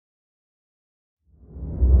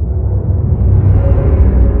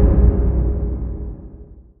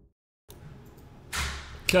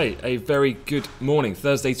Okay, a very good morning.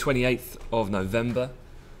 Thursday, 28th of November.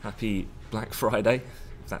 Happy Black Friday,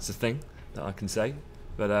 if that's a thing that I can say.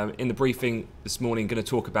 But in the briefing this morning, going to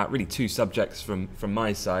talk about really two subjects from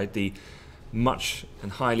my side. The much and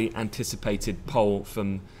highly anticipated poll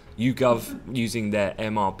from YouGov using their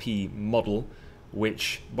MRP model,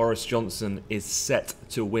 which Boris Johnson is set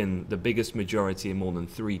to win the biggest majority in more than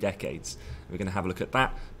 3 decades. We're going to have a look at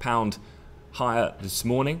that. Pound higher this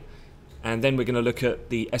morning. And then we're going to look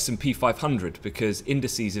at the S&P 500 because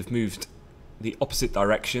indices have moved the opposite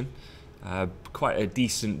direction. Quite a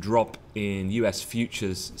decent drop in US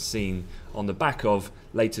futures seen on the back of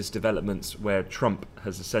latest developments where Trump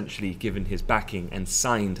has essentially given his backing and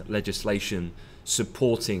signed legislation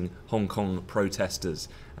supporting Hong Kong protesters,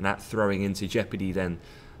 and that throwing into jeopardy then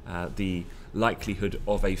the likelihood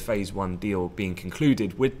of a phase 1 deal being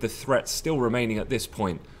concluded, with the threat still remaining at this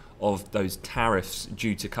point of those tariffs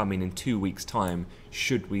due to come in 2 weeks' time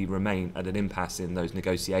should we remain at an impasse in those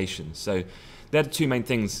negotiations. So they're the two main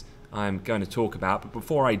things I'm going to talk about. But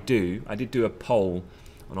before I did do a poll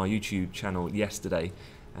on our YouTube channel yesterday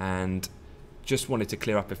and just wanted to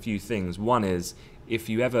clear up a few things. One is, if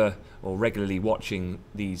you ever or regularly watching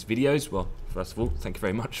these videos, well, first of all, thank you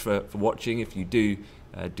very much for watching. If you do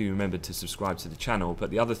remember to subscribe to the channel.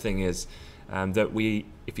 But the other thing is that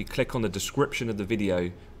if you click on the description of the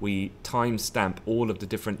video, we timestamp all of the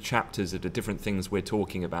different chapters of the different things we're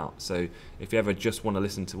talking about. So if you ever just want to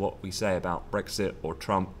listen to what we say about Brexit or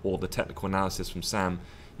Trump or the technical analysis from Sam,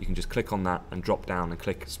 you can just click on that and drop down and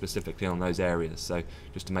click specifically on those areas. So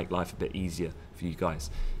just to make life a bit easier for you guys.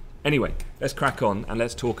 Anyway, let's crack on and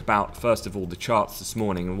let's talk about, first of all, the charts this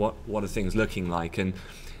morning and what are things looking like. And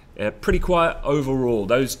pretty quiet overall.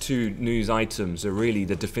 Those two news items are really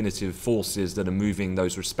the definitive forces that are moving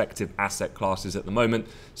those respective asset classes at the moment.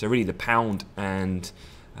 So really the pound and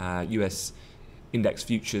US index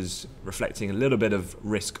futures reflecting a little bit of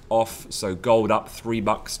risk off. So gold up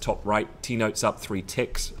 $3 top right, T-notes up 3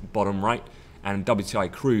 ticks bottom right, and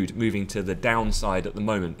WTI crude moving to the downside at the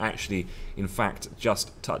moment. Actually, in fact,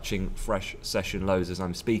 just touching fresh session lows as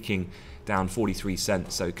I'm speaking, down 43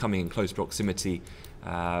 cents. So coming in close proximity,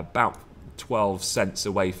 about 12 cents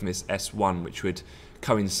away from this S1, which would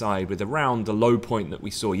coincide with around the low point that we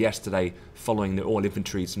saw yesterday following the oil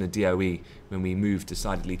inventories from the DOE when we moved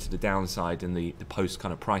decidedly to the downside in the post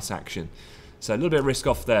kind of price action. So a little bit of risk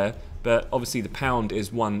off there, but obviously the pound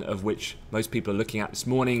is one of which most people are looking at this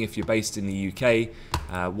morning if you're based in the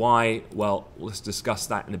UK. Why? Well, let's discuss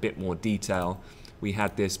that in a bit more detail. We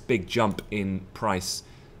had this big jump in price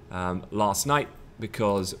last night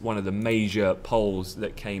because one of the major polls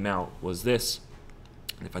that came out was this.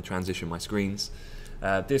 And if I transition my screens,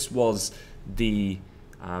 this was the,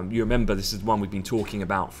 you remember this is the one we've been talking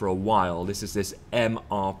about for a while. This is this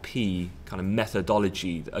MRP kind of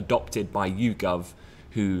methodology adopted by YouGov,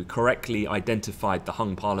 who correctly identified the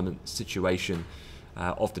hung parliament situation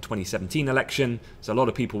of the 2017 election. So a lot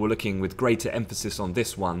of people were looking with greater emphasis on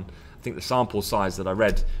this one. I think the sample size that I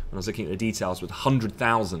read when I was looking at the details was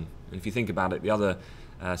 100,000. And if you think about it, the other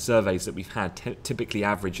surveys that we've had typically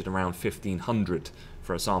average at around 1,500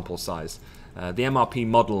 for a sample size. The MRP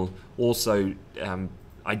model also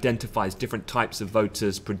identifies different types of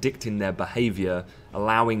voters, predicting their behavior,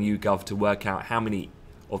 allowing YouGov to work out how many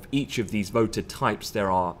of each of these voter types there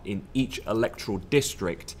are in each electoral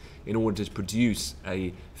district in order to produce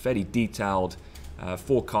a fairly detailed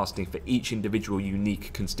forecasting for each individual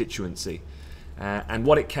unique constituency. And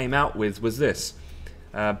what it came out with was this.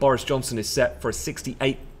 Boris Johnson is set for a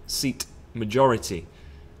 68-seat majority,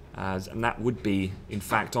 and that would be, in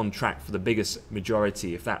fact, on track for the biggest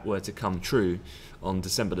majority if that were to come true on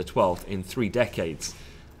December the 12th in 3 decades.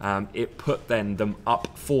 It put then them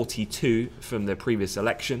up 42 from the previous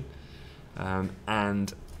election,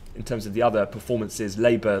 and in terms of the other performances,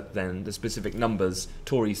 Labour then, the specific numbers,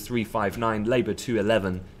 Tories 359, Labour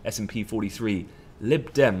 211, S&P 43,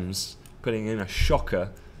 Lib Dems putting in a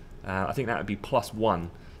shocker. I think that would be +1.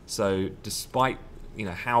 So despite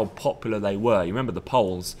how popular they were, you remember the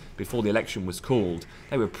polls before the election was called,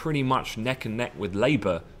 they were pretty much neck and neck with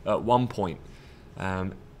Labour at one point.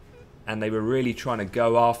 And they were really trying to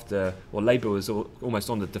go after, well, Labour was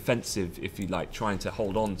almost on the defensive, if you like, trying to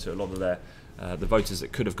hold on to a lot of their the voters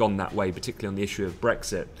that could have gone that way, particularly on the issue of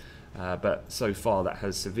Brexit. But so far that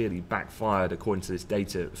has severely backfired according to this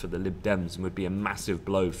data for the Lib Dems, and would be a massive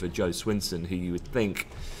blow for Joe Swinson, who you would think,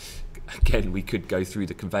 again, we could go through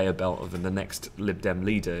the conveyor belt of the next Lib Dem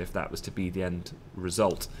leader if that was to be the end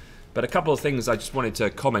result. But a couple of things I just wanted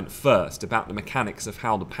to comment first about the mechanics of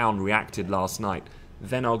how the pound reacted last night.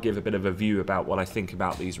 Then I'll give a bit of a view about what I think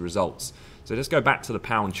about these results. So let's go back to the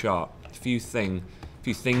pound chart. A few things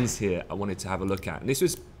few things here I wanted to have a look at. And this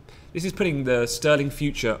is putting the sterling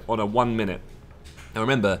future on a 1 minute. Now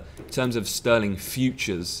remember, in terms of sterling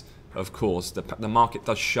futures, of course, the market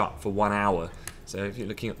does shut for 1 hour. So if you're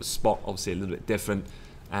looking at the spot, obviously a little bit different.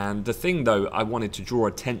 And the thing though I wanted to draw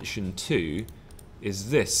attention to is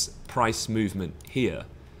this price movement here.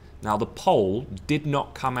 Now the poll did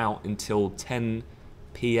not come out until 10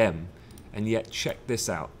 p.m. and yet check this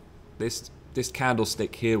out. This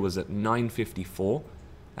candlestick here was at 9:54.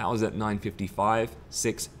 That was at 9:55,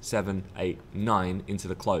 6, 7, 8, 9 into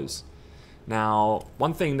the close. Now,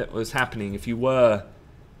 one thing that was happening, if you were,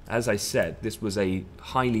 as I said, this was a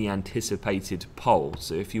highly anticipated poll.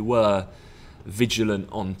 So if you were vigilant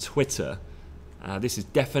on Twitter, this is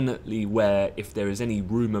definitely where, if there is any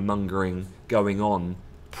rumor mongering going on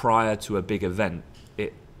prior to a big event,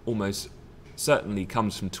 it almost certainly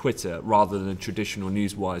comes from Twitter rather than traditional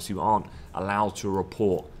news wires who aren't allowed to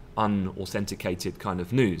report unauthenticated kind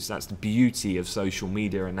of news. That's the beauty of social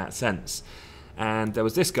media in that sense. And there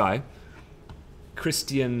was this guy,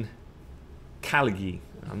 Christian Calighi.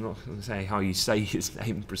 I'm not going to say how you say his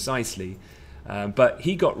name precisely, but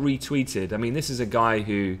he got retweeted. I mean, this is a guy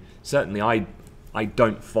who certainly I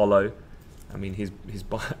don't follow. I mean, his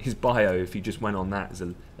bio, if you just went on that, is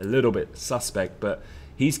a little bit suspect, but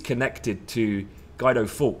he's connected to Guido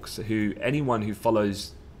Fawkes, who anyone who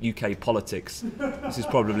follows UK politics, this is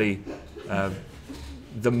probably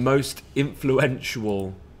the most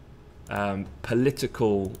influential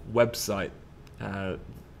political website. I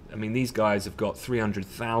mean, these guys have got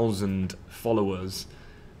 300,000 followers.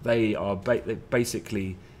 They are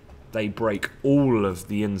basically, they break all of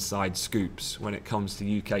the inside scoops when it comes to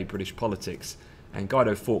UK British politics. And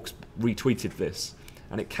Guido Fawkes retweeted this,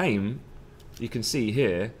 and it came, you can see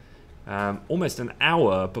here, almost an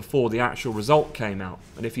hour before the actual result came out.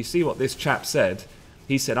 And if you see what this chap said,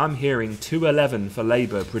 he said, "I'm hearing 211 for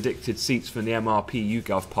Labour predicted seats from the MRP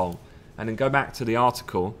YouGov poll." And then go back to the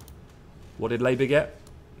article, what did Labour get?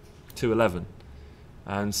 211.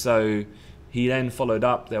 And so he then followed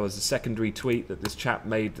up. There was a secondary tweet that this chap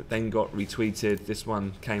made that then got retweeted. This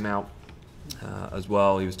one came out as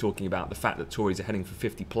well. He was talking about the fact that Tories are heading for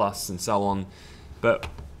 50 plus and so on. But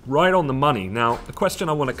right on the money. Now, the question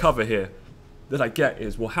I want to cover here that I get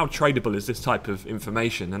is, well, how tradable is this type of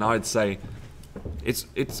information? And I'd say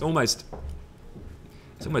it's almost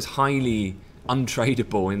highly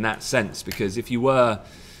untradable in that sense, because if you were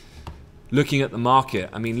looking at the market,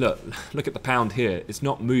 I mean, look at the pound here. It's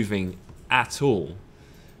not moving at all,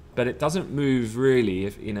 but it doesn't move really.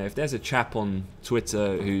 If there's a chap on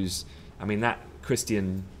Twitter who's, I mean, that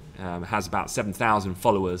Christian has about 7,000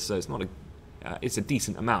 followers, so it's not it's a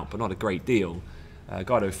decent amount, but not a great deal.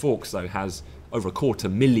 Guido Fawkes though has over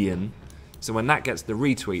 250,000. So when that gets the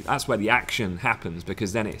retweet, that's where the action happens,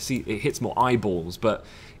 because then it hits more eyeballs. But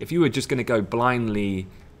if you were just going to go blindly,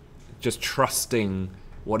 just trusting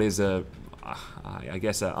what is I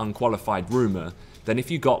guess an unqualified rumor, then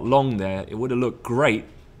if you got long there, it would have looked great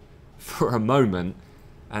for a moment,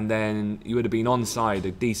 and then you would have been onside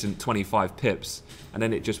a decent 25 pips, and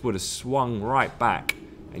then it just would have swung right back,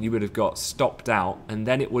 and you would have got stopped out, and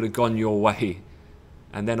then it would have gone your way.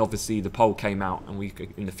 And then obviously the poll came out, and we,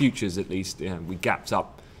 in the futures at least, we gapped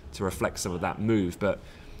up to reflect some of that move. But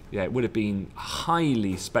yeah, it would have been a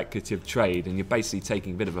highly speculative trade, and you're basically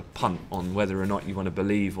taking a bit of a punt on whether or not you want to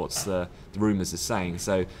believe what the rumours are saying.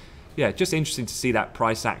 So yeah, just interesting to see that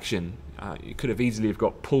price action. You could have easily have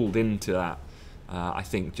got pulled into that, I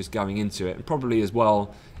think, just going into it. And probably as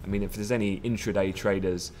well, I mean, if there's any intraday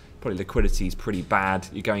traders, probably liquidity is pretty bad.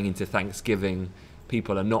 You're going into Thanksgiving.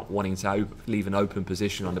 People are not wanting to leave an open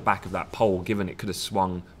position on the back of that poll, given it could have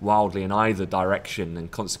swung wildly in either direction,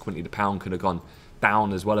 and consequently the pound could have gone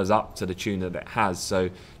down as well as up to the tune that it has. So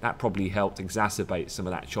that probably helped exacerbate some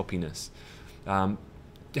of that choppiness.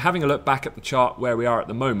 Having a look back at the chart where we are at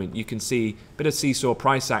the moment, you can see a bit of seesaw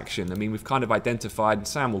price action. I mean, we've kind of identified, and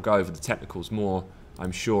Sam will go over the technicals more,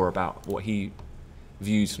 I'm sure, about what he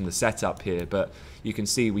views from the setup here, but you can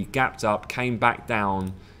see we gapped up, came back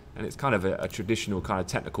down, and it's kind of a traditional kind of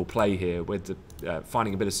technical play here, with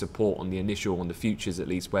finding a bit of support on the initial, on the futures at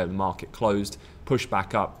least, where the market closed, pushed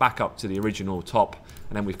back up to the original top,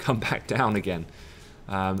 and then we've come back down again.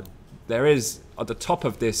 There is, at the top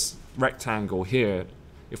of this rectangle here,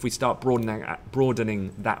 if we start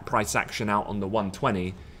broadening that price action out on the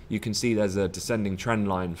 120, you can see there's a descending trend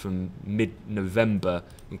line from mid-November,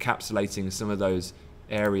 encapsulating some of those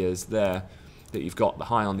areas there that you've got the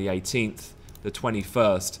high on the 18th, the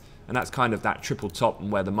 21st, and that's kind of that triple top, and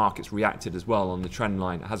where the market's reacted as well on the trend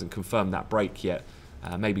line. It hasn't confirmed that break yet,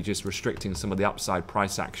 maybe just restricting some of the upside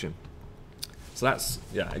price action. So that's,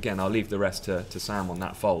 yeah, again, I'll leave the rest to Sam on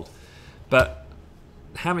that fold. But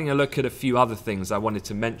having a look at a few other things I wanted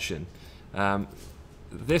to mention,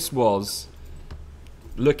 this was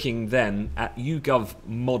looking then at YouGov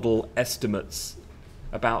model estimates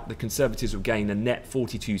about the Conservatives will gain a net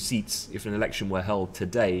 42 seats if an election were held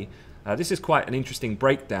today. This is quite an interesting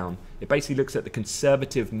breakdown. It basically looks at the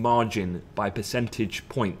Conservative margin by percentage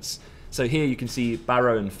points. So here you can see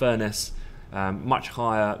Barrow and Furness much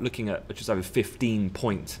higher, looking at just over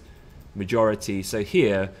 15-point majority. So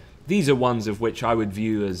here, these are ones of which I would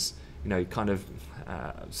view as, you know, kind of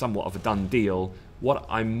somewhat of a done deal. What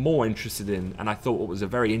I'm more interested in, and I thought what was a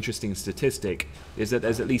very interesting statistic, is that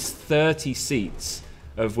there's at least 30 seats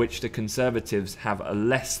of which the Conservatives have a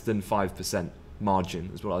less than 5%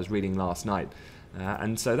 margin, is what I was reading last night.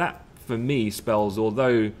 And so that, for me, spells,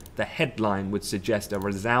 although the headline would suggest a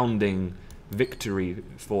resounding victory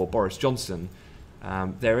for Boris Johnson,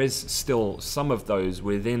 there is still some of those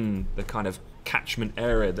within the kind of catchment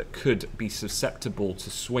area that could be susceptible to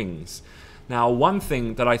swings. Now, one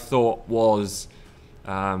thing that I thought was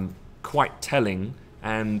quite telling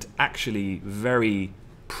and actually very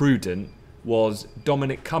prudent was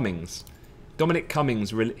Dominic Cummings. Dominic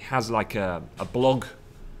Cummings really has like a blog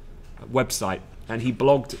website, and he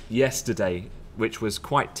blogged yesterday, which was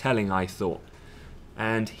quite telling, I thought.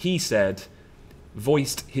 And he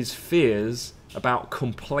voiced his fears about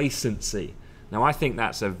complacency. Now, I think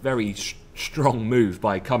that's a very strong move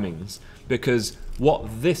by Cummings, because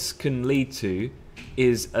what this can lead to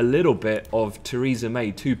is a little bit of Theresa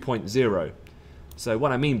May 2.0. So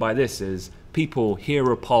what I mean by this is people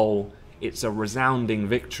hear a poll, it's a resounding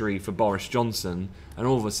victory for Boris Johnson, and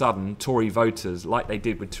all of a sudden Tory voters, like they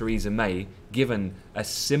did with Theresa May, given a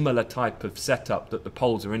similar type of setup that the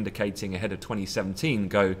polls are indicating ahead of 2017,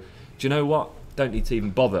 go, do you know what? Don't need to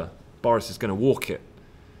even bother. Boris is going to walk it.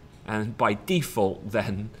 And by default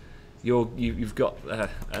then, you've got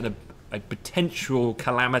a potential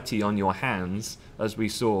calamity on your hands, as we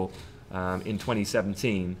saw in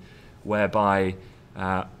 2017, whereby,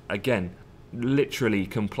 again, literally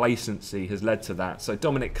complacency has led to that. So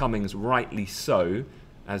Dominic Cummings, rightly so,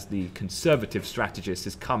 as the Conservative strategist,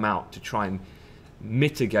 has come out to try and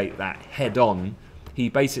mitigate that head on. He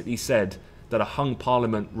basically said that a hung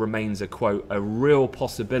parliament remains a, quote, a real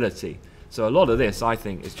possibility. So a lot of this, I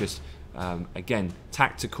think, is just, again,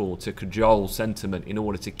 tactical to cajole sentiment in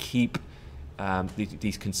order to keep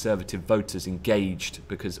these Conservative voters engaged,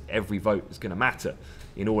 because every vote is going to matter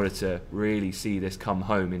in order to really see this come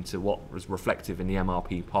home into what was reflective in the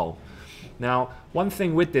MRP poll. Now, one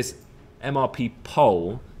thing with this MRP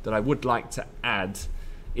poll that I would like to add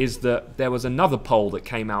is that there was another poll that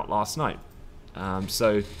came out last night.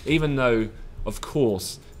 So even though, of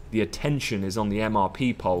course, the attention is on the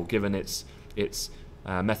MRP poll given its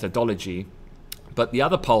methodology, but the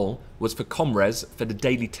other poll was for Comres for the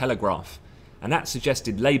Daily Telegraph, and that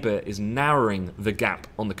suggested Labour is narrowing the gap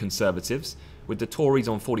on the Conservatives, with the Tories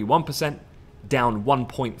on 41%, down 1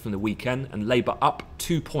 point from the weekend, and Labour up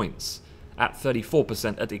 2 points at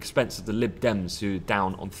 34% at the expense of the Lib Dems, who are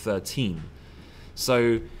down on 13.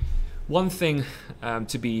 So one thing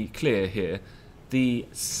to be clear here, the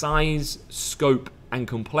size, scope and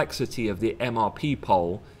complexity of the MRP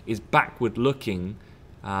poll is backward looking.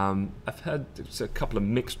 I've heard a couple of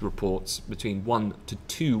mixed reports between 1 to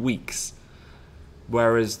 2 weeks,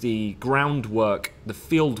 whereas the groundwork, the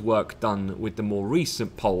field work done with the more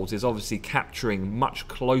recent polls is obviously capturing much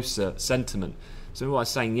closer sentiment. So what I was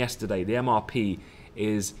saying yesterday, the MRP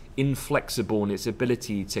is inflexible in its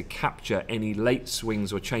ability to capture any late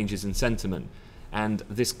swings or changes in sentiment. And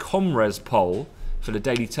this Comres poll for the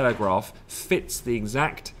Daily Telegraph fits the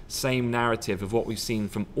exact same narrative of what we've seen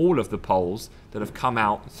from all of the polls that have come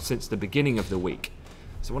out since the beginning of the week.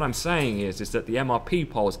 So what I'm saying is that the MRP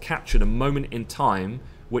poll has captured a moment in time,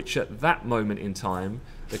 which at that moment in time,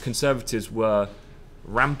 the Conservatives were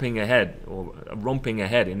romping ahead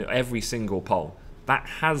in every single poll. That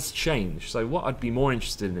has changed. So what I'd be more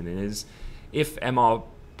interested in is if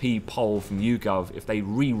MRP poll from YouGov, if they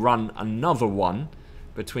rerun another one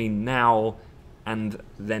between now and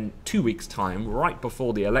then 2 weeks' time, right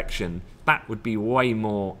before the election, that would be way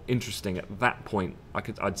more interesting at that point.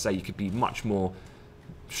 I'd say you could be much more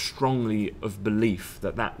strongly of belief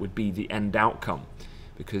that that would be the end outcome,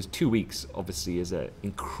 because 2 weeks obviously is an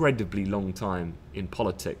incredibly long time in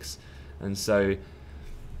politics. And so,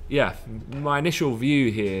 yeah, my initial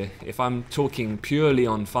view here, if I'm talking purely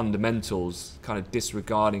on fundamentals, kind of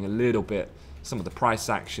disregarding a little bit some of the price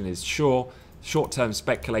action, is sure, short-term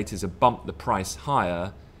speculators have bumped the price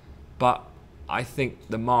higher, but I think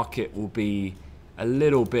the market will be a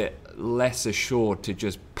little bit less assured to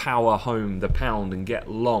just power home the pound and get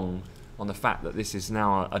long on the fact that this is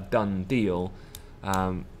now a done deal.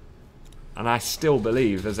 And I still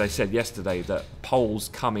believe, as I said yesterday, that polls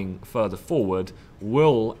coming further forward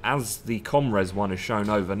will, as the Comres one has shown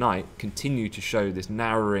overnight, continue to show this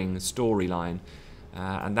narrowing storyline.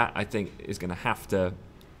 And that, I think, is going to have to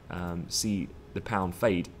see the pound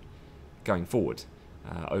fade going forward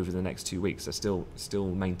over the next 2 weeks. I still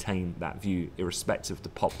maintain that view, irrespective of the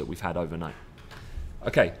pop that we've had overnight.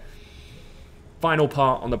 Okay, final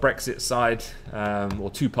part on the Brexit side, or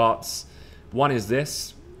two parts. One is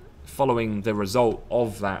this. Following the result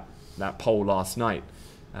of that poll last night,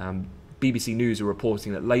 BBC News are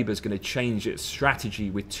reporting that Labour is going to change its strategy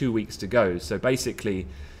with 2 weeks to go. So basically,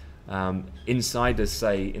 insiders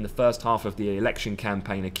say in the first half of the election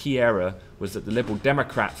campaign, a key error was that the Liberal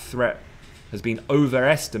Democrat threat has been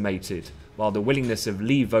overestimated, while the willingness of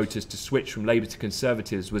Leave voters to switch from Labour to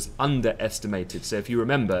Conservatives was underestimated. So if you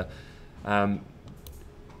remember, the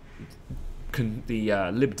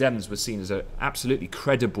Lib Dems was seen as an absolutely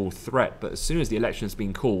credible threat, but as soon as the election has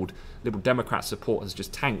been called, Liberal Democrat support has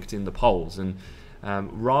just tanked in the polls. And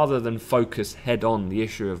rather than focus head on the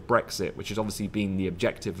issue of Brexit, which has obviously been the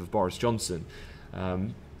objective of Boris Johnson,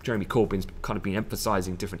 Jeremy Corbyn's kind of been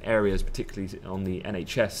emphasising different areas, particularly on the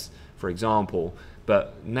NHS, for example.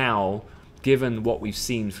 But now, given what we've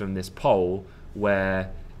seen from this poll,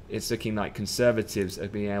 where it's looking like Conservatives are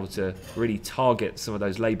being able to really target some of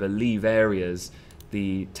those Labour Leave areas,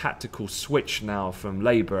 the tactical switch now from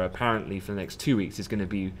Labour, apparently for the next 2 weeks, is going to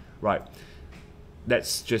be, right,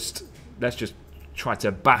 let's just try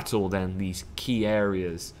to battle then these key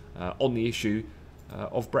areas on the issue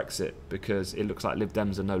of Brexit, because it looks like Lib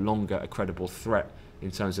Dems are no longer a credible threat in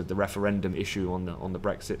terms of the referendum issue on the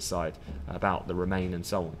Brexit side about the Remain and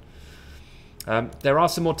so on. There are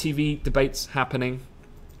some more TV debates happening.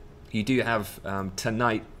 You do have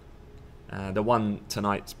tonight, the one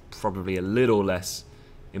tonight's probably a little less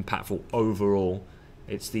impactful overall.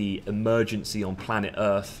 It's the emergency on planet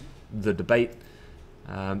Earth, the debate.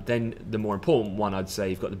 Then the more important one, I'd say,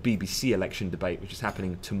 you've got the BBC election debate, which is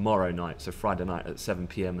happening tomorrow night, so Friday night at 7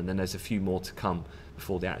 PM, and then there's a few more to come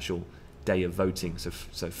before the actual day of voting. So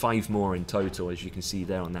 5 more in total, as you can see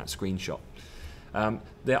there on that screenshot.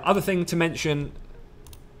 The other thing to mention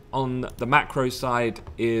on the macro side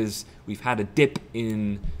is we've had a dip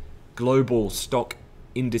in global stock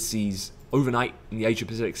indices overnight in the Asia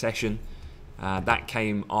Pacific session. That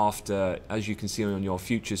came after, as you can see on your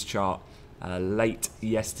futures chart, late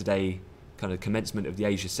yesterday, kind of commencement of the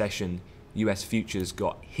Asia session, US futures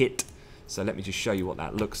got hit. So let me just show you what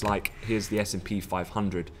that looks like. Here's the S&P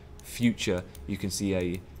 500 future. You can see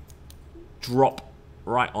a drop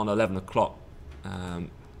right on 11 o'clock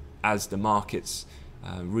as the markets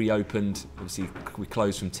reopened. Obviously, we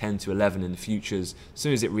closed from 10 to 11 in the futures. As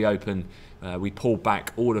soon as it reopened, we pulled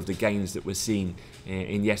back all of the gains that were seen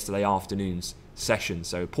in yesterday afternoon's session.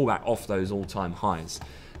 So pull back off those all-time highs.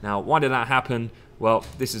 Now, why did that happen? Well,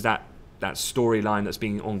 this is that storyline that's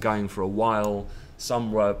been ongoing for a while.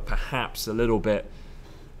 Some were perhaps a little bit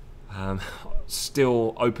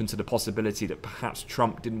still open to the possibility that perhaps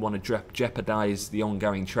Trump didn't want to jeopardize the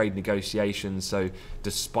ongoing trade negotiations. So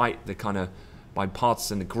despite the kind of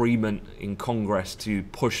bipartisan agreement in Congress to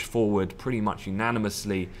push forward pretty much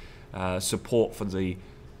unanimously support for the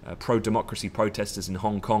pro-democracy protesters in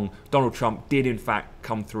Hong Kong, Donald Trump did in fact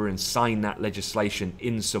come through and sign that legislation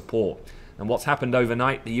in support. And what's happened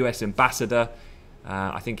overnight, the US ambassador,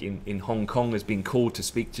 I think in Hong Kong, has been called to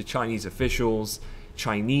speak to Chinese officials.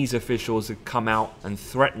 Chinese officials have come out and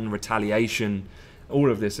threatened retaliation. All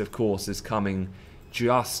of this, of course, is coming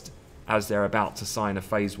just as they're about to sign a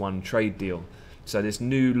Phase 1 trade deal. So this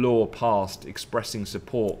new law passed expressing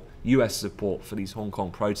support, US support for these Hong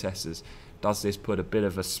Kong protesters. Does this put a bit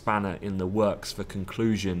of a spanner in the works for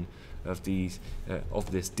conclusion of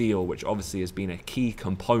this deal, which obviously has been a key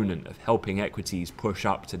component of helping equities push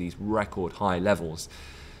up to these record high levels?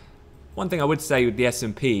 One thing I would say with the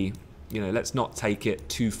S&P, let's not take it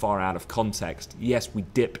too far out of context. Yes, we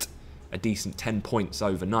dipped a decent 10 points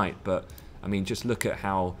overnight, but I mean, just look at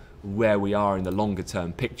where we are in the longer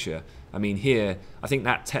term picture. I mean, here, I think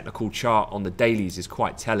that technical chart on the dailies is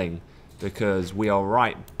quite telling, because we are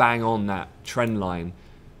right bang on that trend line,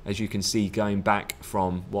 as you can see, going back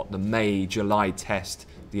from the May, July test,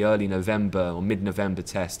 the early November or mid-November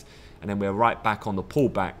test, and then we're right back on the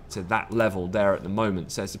pullback to that level there at the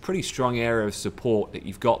moment. So it's a pretty strong area of support that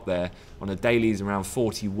you've got there on the dailies around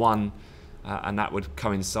 41, and that would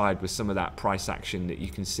coincide with some of that price action that you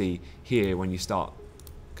can see here when you start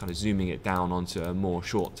kind of zooming it down onto a more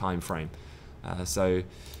short time frame. So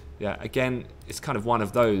yeah, again, it's kind of one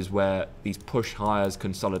of those where these push higher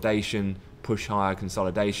consolidation, I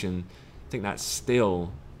think that's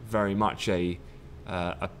still very much a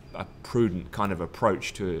prudent kind of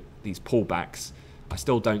approach to these pullbacks. I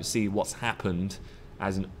still don't see what's happened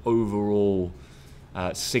as an overall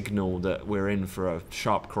signal that we're in for a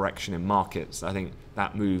sharp correction in markets. I think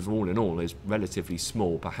that move, all in all, is relatively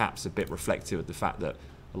small, perhaps a bit reflective of the fact that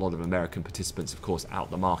a lot of American participants, of course,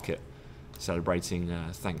 out the market celebrating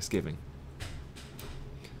Thanksgiving.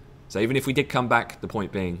 So even if we did come back, the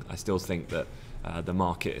point being, I still think that the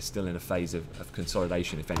market is still in a phase of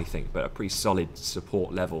consolidation, if anything, but a pretty solid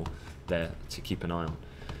support level there to keep an eye on.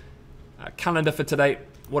 Calendar for today,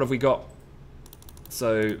 what have we got?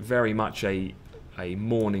 So very much a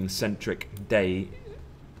morning-centric day,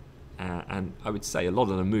 and I would say a lot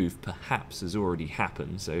of the move perhaps has already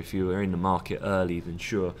happened. So if you were in the market early, then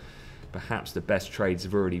sure, perhaps the best trades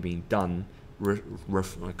have already been done,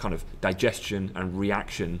 kind of digestion and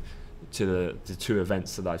reaction to the two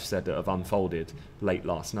events that I've said that have unfolded late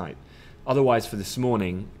last night. Otherwise, for this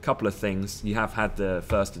morning, a couple of things. You have had the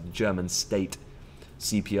first of the German state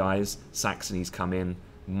CPIs. Saxony's come in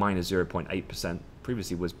minus 0.8%.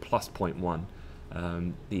 Previously was plus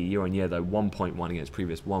 0.1. The year-on-year, though, 1.1 against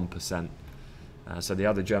previous 1%. So the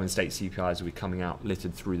other German state CPIs will be coming out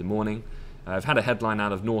littered through the morning. I've had a headline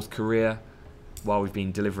out of North Korea while we've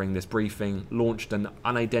been delivering this briefing. Launched an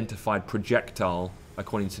unidentified projectile,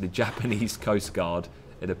 according to the Japanese Coast Guard.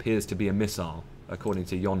 It appears to be a missile, according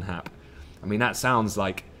to Yonhap. I mean, that sounds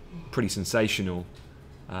like pretty sensational,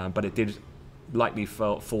 but it did likely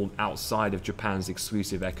fall outside of Japan's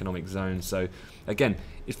exclusive economic zone. So again,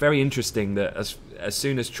 it's very interesting that as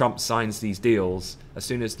soon as Trump signs these deals, as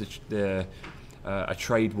soon as a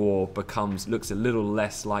trade war looks a little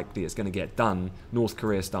less likely it's going to get done, North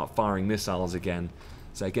Korea start firing missiles again.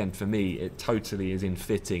 So again, for me, it totally is in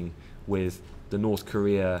fitting with the North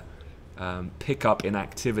Korea pickup in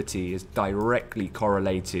activity is directly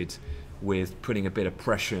correlated with putting a bit of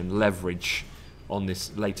pressure and leverage on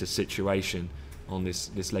this latest situation, on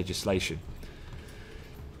this legislation.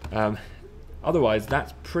 Otherwise,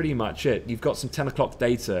 that's pretty much it. You've got some 10 o'clock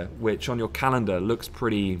data, which on your calendar looks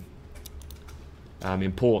pretty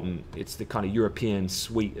important. It's the kind of European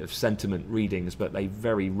suite of sentiment readings, but they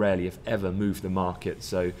very rarely, if ever, move the market.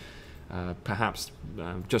 So perhaps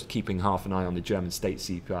just keeping half an eye on the German state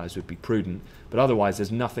CPIs would be prudent. But otherwise,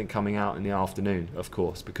 there's nothing coming out in the afternoon, of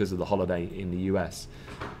course, because of the holiday in the US.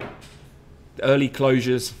 Early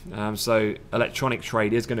closures, so electronic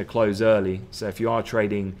trade is going to close early. So if you are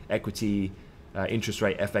trading equity, interest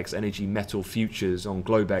rate, FX, energy, metal futures on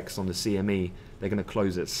Globex, on the CME, they're going to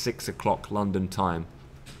close at 6 o'clock London time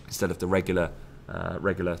instead of the regular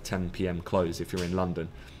 10 p.m. close if you're in London.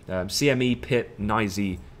 CME, PIT,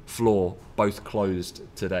 NYSE, Floor, both closed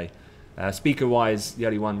today. Speaker-wise, the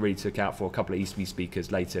only one really took out for a couple of ECB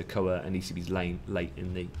speakers later, Coa and ECB's Lane, late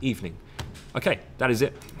in the evening. Okay, that is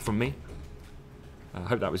it from me. I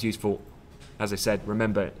hope that was useful. As I said,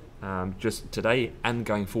 remember, just today and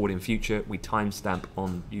going forward in future, we timestamp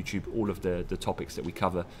on YouTube all of the topics that we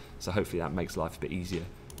cover. So hopefully that makes life a bit easier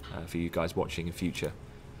for you guys watching in future.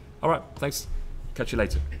 All right, thanks. Catch you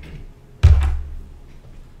later.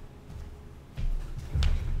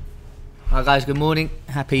 Hi guys, good morning.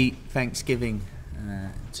 Happy Thanksgiving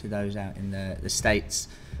to those out in the States.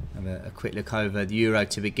 Have a quick look over the euro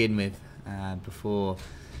to begin with before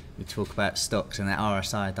we talk about stocks and that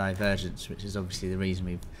RSI divergence, which is obviously the reason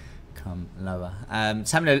we've come lower.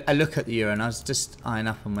 So having a look at the euro, and I was just eyeing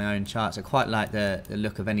up on my own charts. I quite like the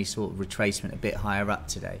look of any sort of retracement a bit higher up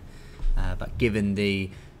today, but given the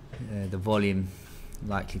volume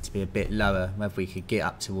likely to be a bit lower, whether we could get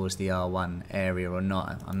up towards the R1 area or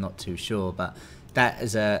not, I'm not too sure. But that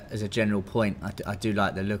as a general point, I do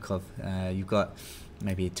like the look of. You've got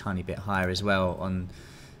maybe a tiny bit higher as well on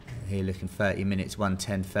here, looking 30 minutes,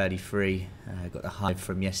 110.33. Got the high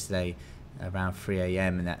from yesterday around 3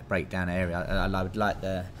 a.m. in that breakdown area. I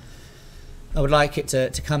would like it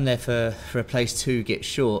to come there for a place to get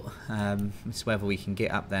short. It's whether we can get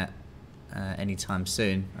up that anytime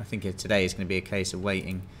soon. I think today is going to be a case of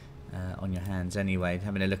waiting on your hands anyway.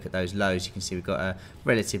 Having a look at those lows, you can see we've got a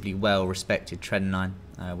relatively well respected trend line,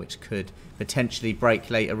 which could potentially break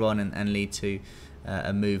later on and lead to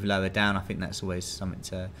a move lower down. I think that's always something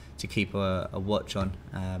to keep a watch on.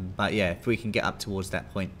 But yeah, if we can get up towards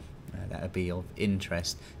that point, that would be of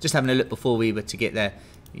interest. Just having a look before we were to get there,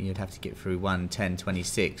 you'd have to get through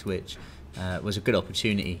 110.26, which was a good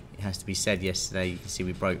opportunity, it has to be said. Yesterday you can see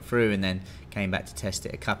we broke through and then came back to test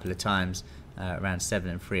it a couple of times around 7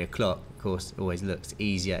 and 3 o'clock. Of course, it always looks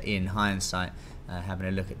easier in hindsight having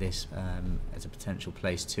a look at this as a potential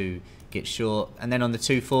place to get short. And then on the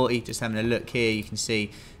 240, just having a look here, you can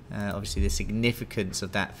see obviously the significance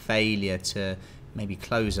of that failure to maybe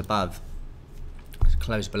close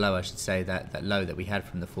below, I should say, that low that we had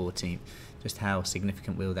from the 14th. Just how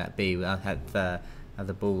significant will that be? I'll have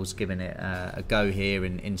the bulls giving it a go here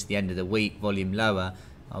and into the end of the week, volume lower.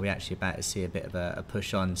 Are we actually about to see a bit of a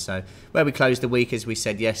push on? So where we closed the week, as we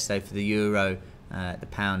said yesterday, for the euro, the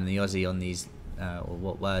pound and the Aussie on these, or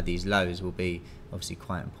what were these lows, will be obviously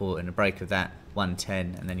quite important. A break of that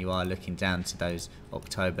 110, and then you are looking down to those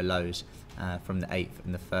October lows from the 8th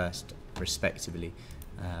and the 1st respectively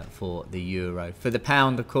for the euro. For the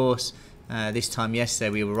pound, of course, this time yesterday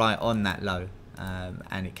we were right on that low,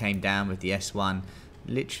 and it came down with the S1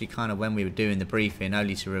 literally kind of when we were doing the briefing,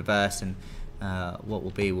 only to reverse, and what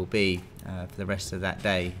will be for the rest of that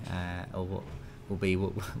day, or what will be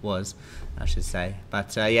what was, I should say.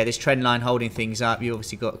 But yeah, this trend line holding things up. You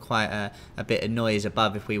obviously got quite a bit of noise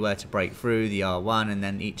above if we were to break through the R1 and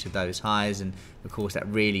then each of those highs, and of course that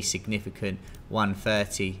really significant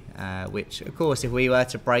 130, which of course if we were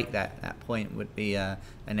to break that point would be an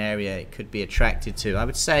area it could be attracted to. I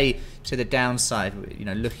would say to the downside, you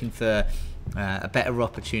know, looking for a better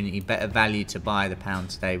opportunity, better value to buy the pound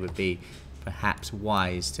today would be perhaps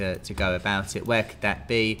wise to go about it. Where could that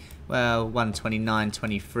be? Well,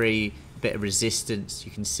 129.23, a bit of resistance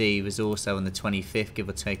you can see was also on the 25th, give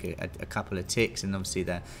or take a couple of ticks, and obviously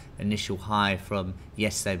the initial high from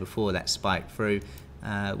yesterday before that spike through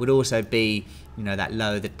would also be, you know, that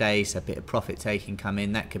low of the day, so a bit of profit taking come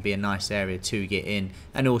in. That could be a nice area to get in,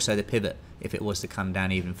 and also the pivot if it was to come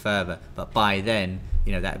down even further. But by then,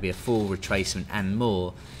 you know, that would be a full retracement and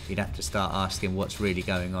more. You'd have to start asking what's really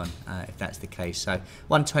going on if that's the case. So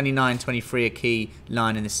 129.23, a key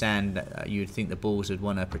line in the sand that you'd think the bulls would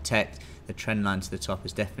want to protect. The trend line to the top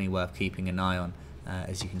is definitely worth keeping an eye on.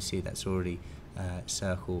 As you can see, that's already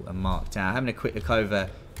circled and marked out. Having a quick look over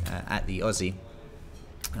at the Aussie,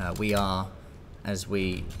 we are, as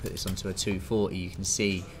we put this onto a 240, you can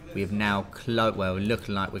see we have now we're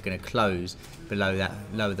looking like we're going to close below that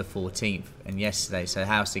low of the 14th and yesterday. So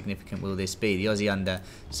how significant will this be? The Aussie under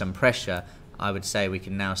some pressure. I would say we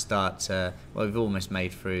can now start to, well, we've almost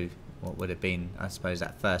made through what would have been, I suppose,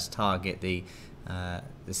 that first target, the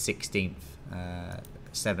 16th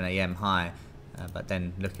 7 a.m. high. But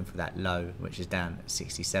then looking for that low, which is down at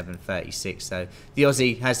 67.36. So the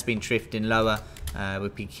Aussie has been drifting lower. We'll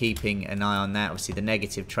be keeping an eye on that. Obviously, the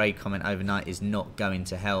negative trade comment overnight is not going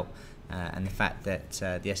to help. And the fact that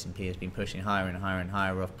the S&P has been pushing higher and higher and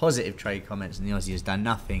higher off positive trade comments, and the Aussie has done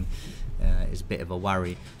nothing, is a bit of a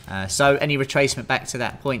worry. So any retracement back to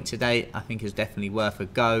that point today, I think, is definitely worth a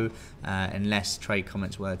go, unless trade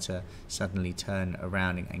comments were to suddenly turn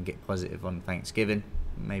around and get positive on Thanksgiving.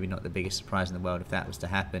 Maybe not the biggest surprise in the world if that was to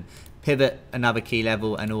happen. Pivot, another key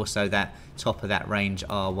level, and also that top of that range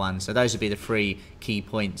R1. So those would be the three key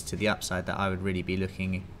points to the upside that I would really be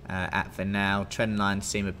looking at for now. Trend lines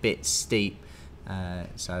seem a bit steep,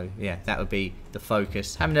 so yeah, that would be the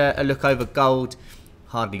focus. Having a look over gold,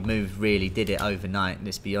 hardly moved really, did it overnight?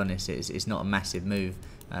 Let's be honest, it's not a massive move,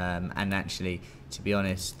 and actually, to be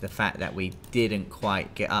honest, the fact that we didn't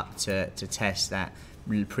quite get up to test that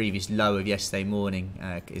previous low of yesterday morning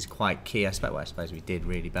is quite key. I suppose we did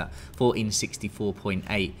really, but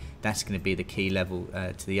 1464.8, that's going to be the key level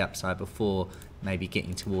to the upside before maybe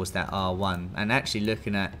getting towards that R1. And actually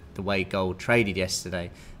looking at the way gold traded yesterday,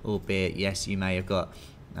 albeit yes, you may have got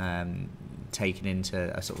taken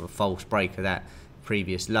into a sort of a false break of that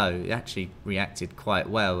previous low, it actually reacted quite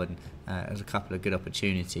well, and there's a couple of good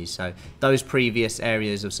opportunities. So those previous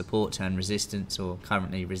areas of support turn resistance, or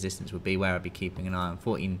currently resistance, would be where I'd be keeping an eye on,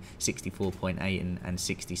 1464.8 and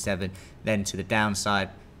 67. Then to the downside,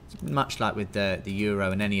 much like with the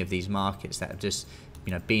euro and any of these markets that have just,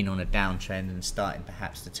 you know, been on a downtrend and starting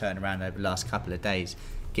perhaps to turn around over the last couple of days,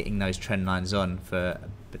 getting those trend lines on for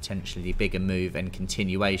potentially bigger move and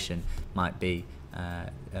continuation might be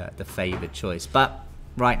the favoured choice. But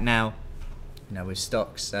right now, you know, with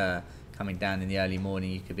stocks coming down in the early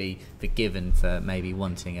morning, you could be forgiven for maybe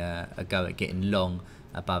wanting a go at getting long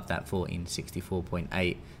above that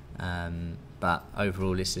 1464.8. But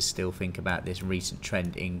overall, let's just still think about this recent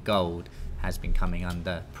trend in gold has been coming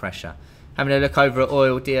under pressure. Having a look over at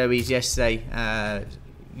oil, DOEs yesterday,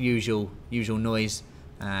 usual noise,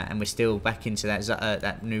 and we're still back into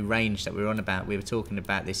that new range that we were on about. We were talking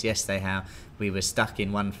about this yesterday, how we were stuck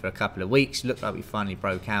in one for a couple of weeks. Looked like we finally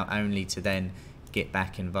broke out, only to then get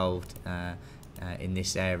back involved in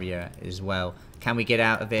this area as well. Can we get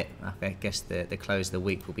out of it? I guess the close of the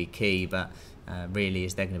week will be key, but really,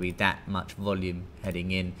 is there going to be that much volume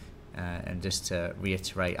heading in? And just to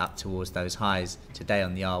reiterate, up towards those highs today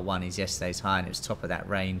on the R1 is yesterday's high, and it was top of that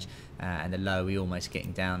range, and the low we almost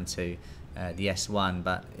getting down to the S1,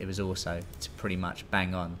 but it was also to pretty much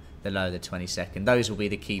bang on the low of the 22nd. Those will be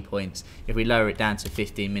the key points. If we lower it down to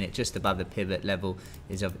 15 minute, just above the pivot level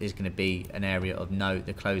is going to be an area of note.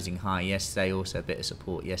 The closing high yesterday, also a bit of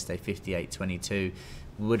support yesterday, 58.22.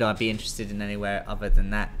 Would I be interested in anywhere other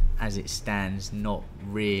than that? As it stands, not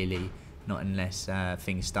really. Not unless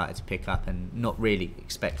things started to pick up, and not really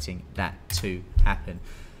expecting that to happen.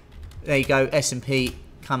 There you go, S&P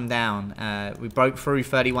come down. We broke through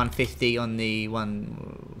 31.50 on the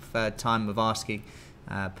third time of asking,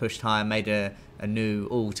 pushed higher, made a new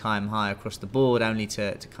all-time high across the board, only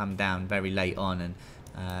to come down very late on. And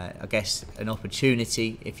I guess an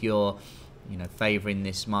opportunity, if you're favouring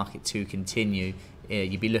this market to continue,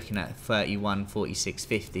 you'd be looking at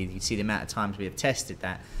 31.46.50. You see the amount of times we have tested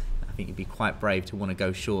that. I think you'd be quite brave to want to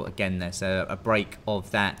go short again there. So a break of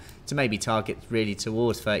that to maybe target really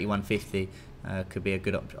towards 31.50 could be a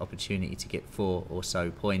good opportunity to get 4 or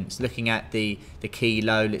so points. Looking at the key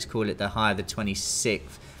low, let's call it the high of the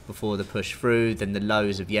 26th before the push through, then the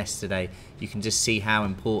lows of yesterday, you can just see how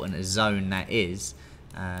important a zone that is.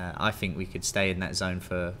 I think we could stay in that zone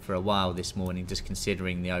for a while this morning, just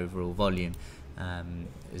considering the overall volume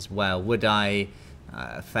as well. Would I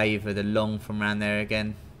favour the long from around there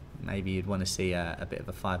again? Maybe you'd want to see a bit of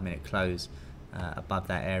a 5-minute close above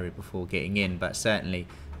that area before getting in, but certainly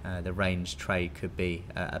the range trade could be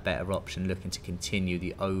a better option, looking to continue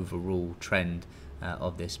the overall trend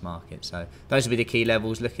of this market. So those will be the key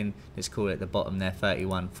levels. Looking, let's call it the bottom there,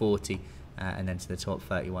 31.40, and then to the top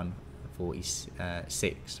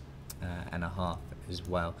 31.46 and a half as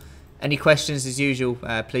well. Any questions, as usual,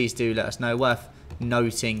 please do let us know. Worth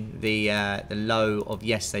noting the low of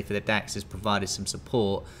yesterday for the DAX has provided some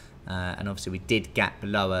support, and obviously we did gap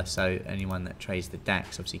lower, so anyone that trades the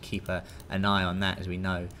DAX, obviously keep an eye on that. As we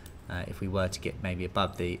know, if we were to get maybe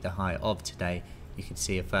above the high of today, you could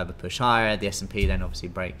see a further push higher. The S&P then obviously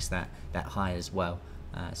breaks that high as well.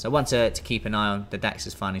 So one to keep an eye on. The DAX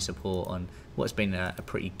is finding support on what's been a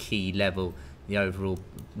pretty key level. The overall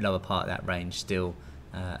lower part of that range still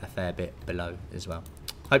a fair bit below as well.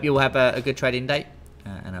 Hope you all have a good trading day,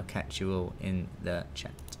 and I'll catch you all in the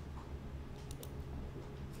chat.